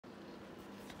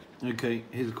Okay,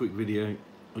 here's a quick video.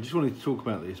 I just wanted to talk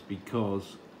about this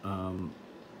because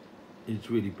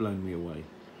it's really blown me away.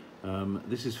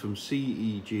 This is from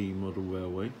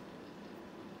Ceg.model.railway,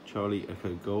 Charlie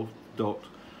Echo Golf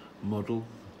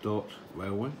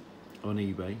 .model.railway on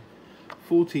eBay,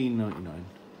 $14.99.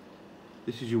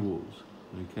 This is your walls,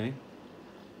 okay?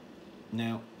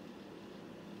 Now,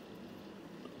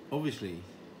 obviously,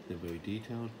 they're very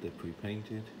detailed, they're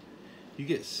pre-painted. You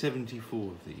get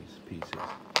 74 of these pieces,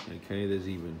 okay? There's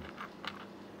even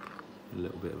a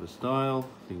little bit of a style,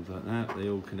 things like that. They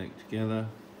all connect together.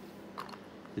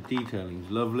 The detailing's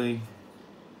lovely.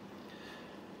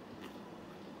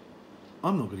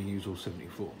 I'm not going to use all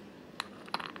 74,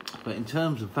 but in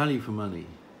terms of value for money,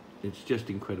 it's just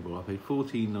incredible. I paid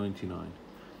 $14.99,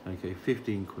 okay,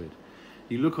 15 quid.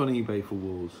 You look on eBay for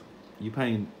walls, you're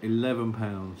paying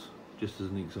 £11, just as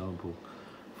an example,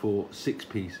 for 6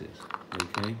 pieces,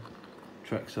 okay?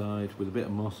 Trackside with a bit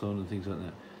of moss on and things like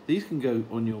that. These can go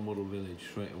on your model village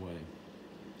straight away,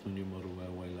 on your model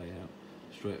railway layout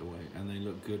straight away, and they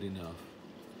look good enough.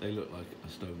 They look like a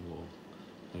stone wall,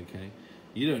 okay?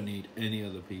 You don't need any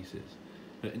other pieces.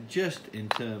 But just in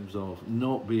terms of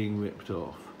not being ripped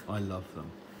off, I love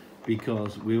them,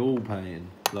 because we're all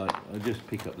paying, like, I just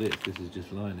pick up this is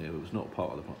just lying here, it was not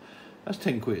part of the pot. That's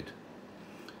 10 quid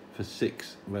for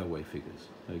 6 railway figures,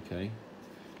 okay?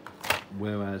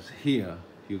 Whereas here,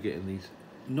 you're getting these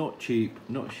not cheap,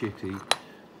 not shitty,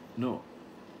 not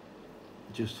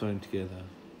just thrown together.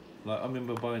 Like, I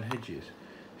remember buying hedges,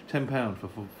 £10 for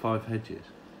 5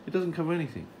 hedges. It doesn't cover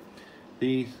anything.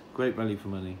 These, great value for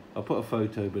money. I'll put a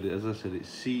photo, but as I said, it's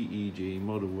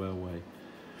Ceg.model.railway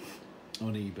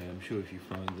on eBay. I'm sure if you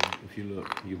find them, if you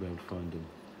look, you'll be able to find them.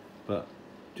 But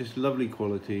just lovely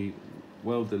quality,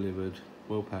 well delivered,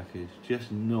 well packaged,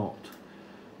 just not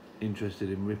interested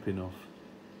in ripping off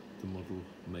the model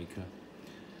maker,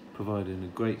 providing a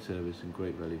great service and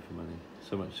great value for money.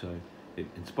 So much so, it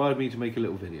inspired me to make a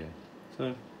little video.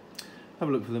 So, have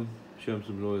a look for them, show them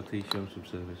some loyalty, show them some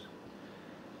service,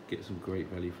 get some great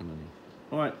value for money.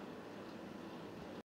 Alright.